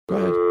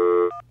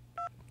Go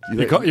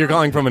ahead. You're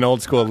calling from an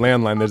old school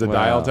landline. There's a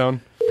dial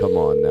tone. Come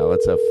on now,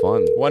 let's have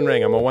fun. One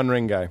ring. I'm a one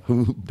ring guy.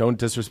 Don't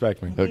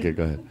disrespect me. Okay,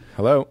 go ahead.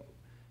 Hello.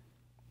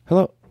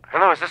 Hello.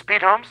 Hello, is this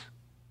Pete Holmes?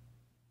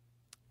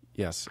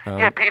 Yes.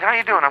 Yeah, Pete, how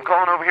you doing? I'm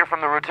calling over here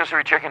from the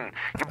Rotisserie Chicken.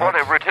 You bought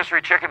a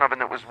Rotisserie Chicken oven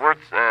that was worth,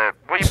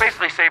 well, you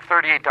basically saved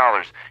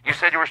 $38. You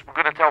said you were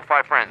going to tell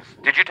 5 friends.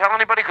 Did you tell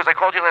anybody? Because I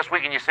called you last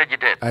week and you said you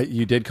did.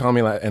 You did call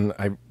me, and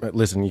I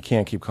listen. You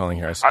can't keep calling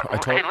here. I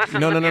told. Hey,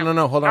 listen.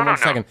 No. Hold on one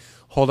second.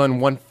 Hold on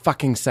one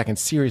fucking second.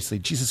 Seriously,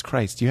 Jesus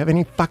Christ. Do you have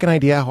any fucking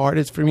idea how hard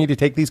it is for me to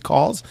take these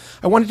calls?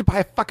 I wanted to buy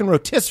a fucking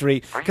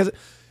rotisserie because.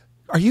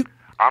 Are you?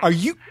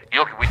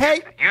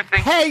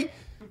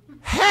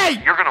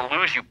 Hey! You're going to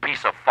lose, you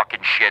piece of fucking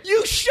shit.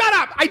 You shut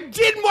up! I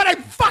did what I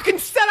fucking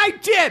said I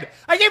did!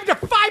 I gave it to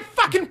 5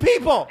 fucking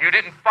people! You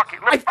didn't fucking...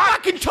 I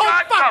fucking told...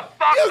 Shut the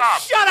fuck you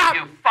up! Shut up!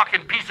 You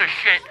fucking piece of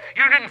shit!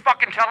 You didn't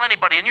fucking tell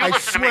anybody, and you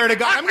listen to me. I swear to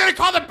God, I'm going to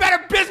call the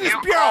Better Business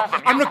Bureau!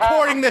 I'm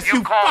recording this,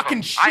 you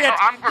fucking shit!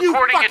 I'm recording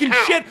you fucking it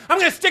too. shit! I'm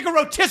going to stick a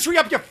rotisserie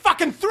up your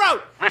fucking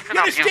throat! Listen you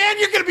up, understand?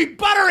 You're going to be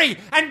buttery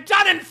and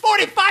done in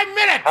 45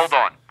 minutes! Hold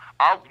on.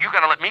 You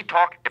gotta let me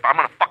talk if I'm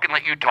gonna fucking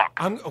let you talk.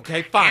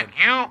 Okay, fine.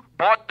 You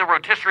bought the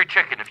rotisserie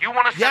chicken. If you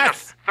want to send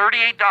us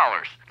 $38,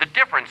 the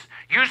difference,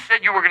 you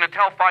said you were gonna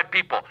tell 5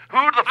 people.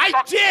 Who the fuck? I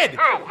did!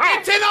 Who?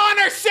 It's an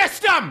honor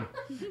system!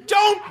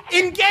 Don't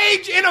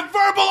engage in a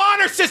verbal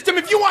honor system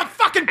if you want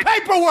fucking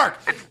paperwork!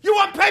 You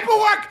want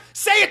paperwork?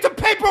 Say it's a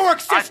paperwork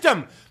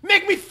system!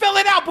 Make me fill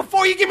it out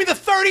before you give me the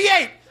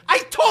 38! I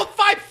told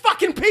 5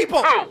 fucking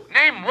people! Who?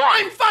 Name one.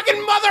 I'm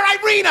fucking Mother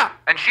Irina!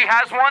 And she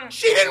has one?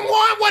 She didn't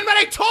want one, but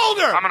I told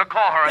her! I'm gonna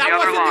call her on the other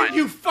line. That wasn't it,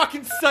 you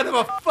fucking son of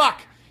a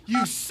fuck!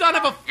 You son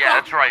of a fuck! Yeah,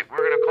 that's right. We're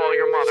gonna call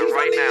your mother She's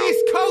right on the now.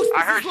 East Coast.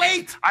 This is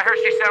late. I heard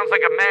she sounds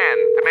like a man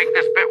to make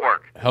this bit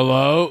work.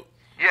 Hello?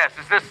 Yes,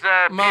 is this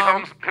Pete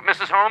Holmes,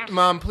 Mrs. Holmes?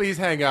 Mom, please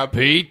hang up.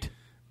 Pete?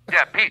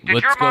 Yeah, Pete, did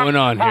What's your mom... going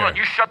on Hold here? on,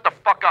 you shut the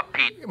fuck up,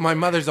 Pete. My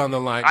mother's on the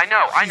line. I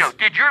know.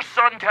 Did your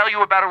son tell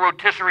you about a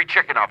rotisserie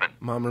chicken oven?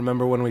 Mom,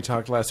 remember when we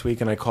talked last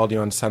week and I called you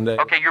on Sunday?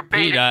 Okay, you're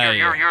baiting. Pete,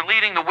 You're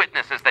leading the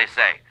witness, as they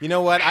say. You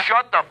know what?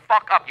 Shut the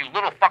fuck up, you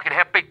little fucking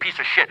half-baked piece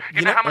of shit.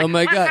 You know how much... Oh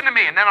my Listen God. to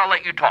me, and then I'll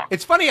let you talk.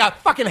 It's funny, a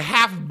fucking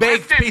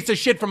half-baked Listen. piece of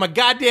shit from a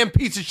goddamn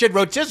piece of shit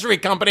rotisserie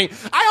company.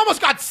 I almost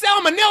got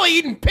salmonella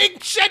eating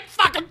pig shit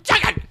fucking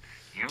chicken.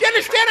 Do you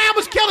understand? I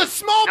almost killed a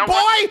small You know boy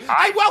what?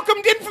 I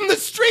welcomed in from the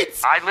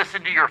streets. I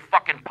listened to your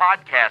fucking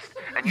podcast,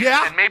 and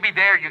and maybe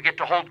there you get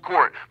to hold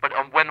court. But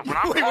when I'm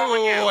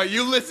calling you... Wait,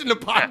 you listen to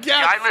podcasts?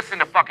 Yeah, I listen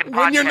to fucking podcasts.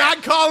 When you're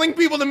not calling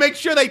people to make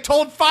sure they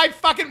told 5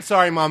 fucking...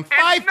 Sorry, Mom.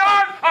 5... It's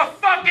not a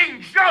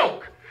fucking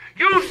joke!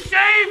 You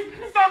save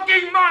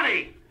fucking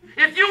money!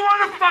 If you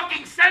want to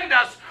fucking send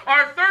us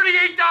our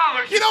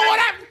 $38... You know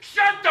what?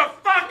 Shut the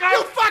fuck up!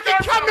 You fucking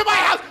come to my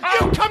house!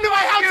 You come to my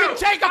house and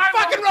take a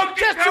fucking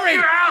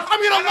rotisserie!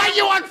 I'm gonna light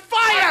you on fire!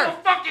 I will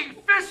fucking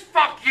fist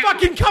fuck you!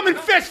 Fucking come and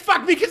fist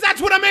fuck me, because that's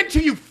what I'm into,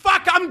 you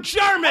fuck! I'm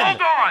German!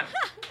 Hold on!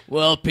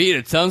 Well, Pete,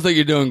 it sounds like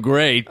you're doing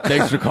great.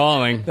 Thanks for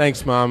calling.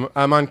 Thanks, Mom.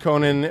 I'm on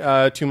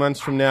Conan 2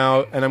 months from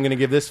now, and I'm gonna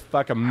give this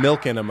fuck a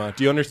milk enema.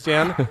 Do you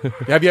understand?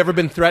 Have you ever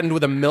been threatened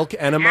with a milk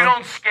enema? You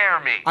don't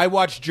scare me. I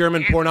watch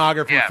German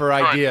pornography for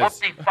good.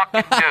 ideas. Whoop-de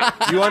fucking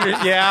do. You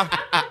yeah?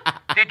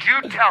 Did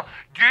you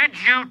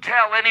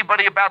tell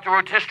anybody about the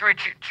rotisserie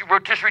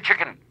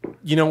chicken?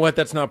 You know what?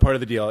 That's not part of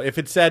the deal. If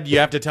it said you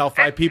have to tell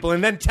 5 people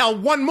and then tell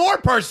one more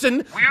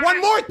person one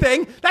more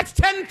thing, that's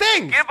 10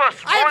 things. Give us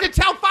I have to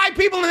tell 5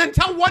 people and then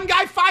tell one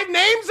guy 5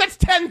 names? That's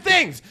 10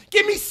 things.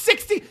 Give me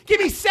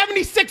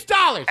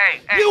 $76.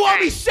 You owe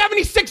me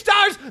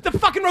 $76? The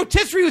fucking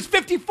rotisserie was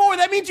 $54.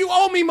 That means you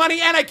owe me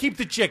money and I keep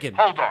the chicken.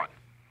 Hold on.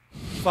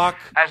 Fuck.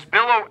 As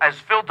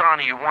Phil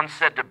Donahue once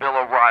said to Bill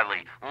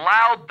O'Reilly,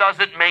 loud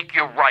doesn't make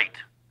you right.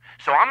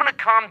 So I'm going to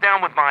calm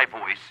down with my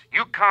voice.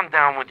 You calm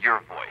down with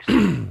your voice.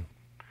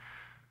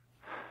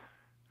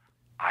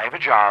 I have a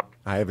job.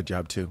 I have a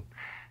job, too.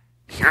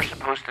 You're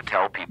supposed to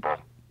tell people.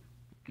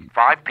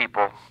 5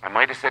 people. I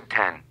might have said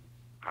 10.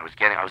 I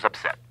was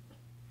upset.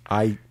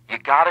 You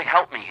gotta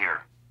help me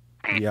here,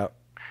 Pete. Yep.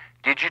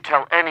 Did you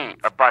tell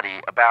anybody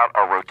about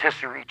a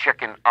rotisserie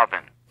chicken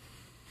oven?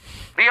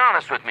 Be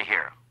honest with me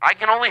here. I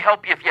can only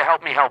help you if you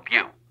help me help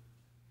you.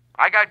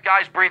 I got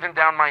guys breathing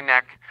down my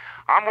neck.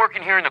 I'm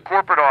working here in the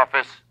corporate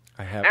office.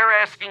 They're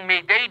asking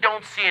me, they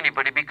don't see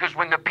anybody because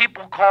when the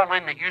people call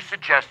in that you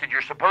suggested,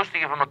 you're supposed to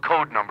give them a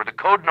code number, the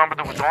code number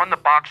that was on the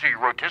box of your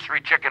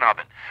rotisserie chicken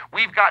oven.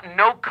 We've got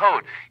no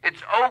code.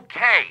 It's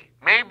okay.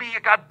 Maybe you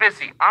got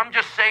busy. I'm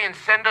just saying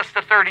send us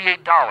the $38.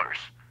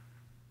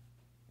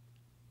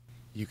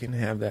 You can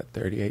have that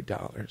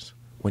 $38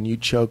 when you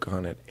choke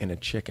on it in a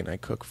chicken I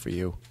cook for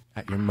you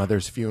at your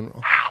mother's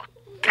funeral. How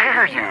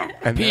dare you?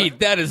 And Pete,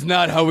 that is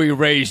not how we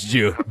raised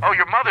you. Oh,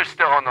 your mother's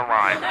still on the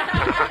line. All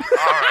right.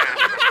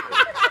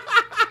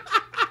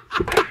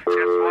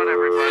 Guess what,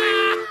 everybody?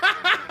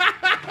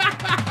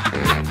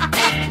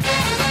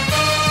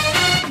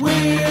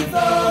 With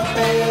the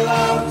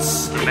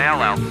bailouts.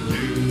 Bailout.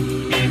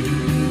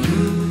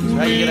 That's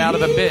how you get out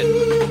of the bid.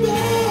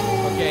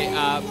 Okay,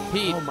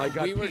 Pete, Oh my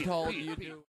God, we were Pete, told Pete, you Pete. do.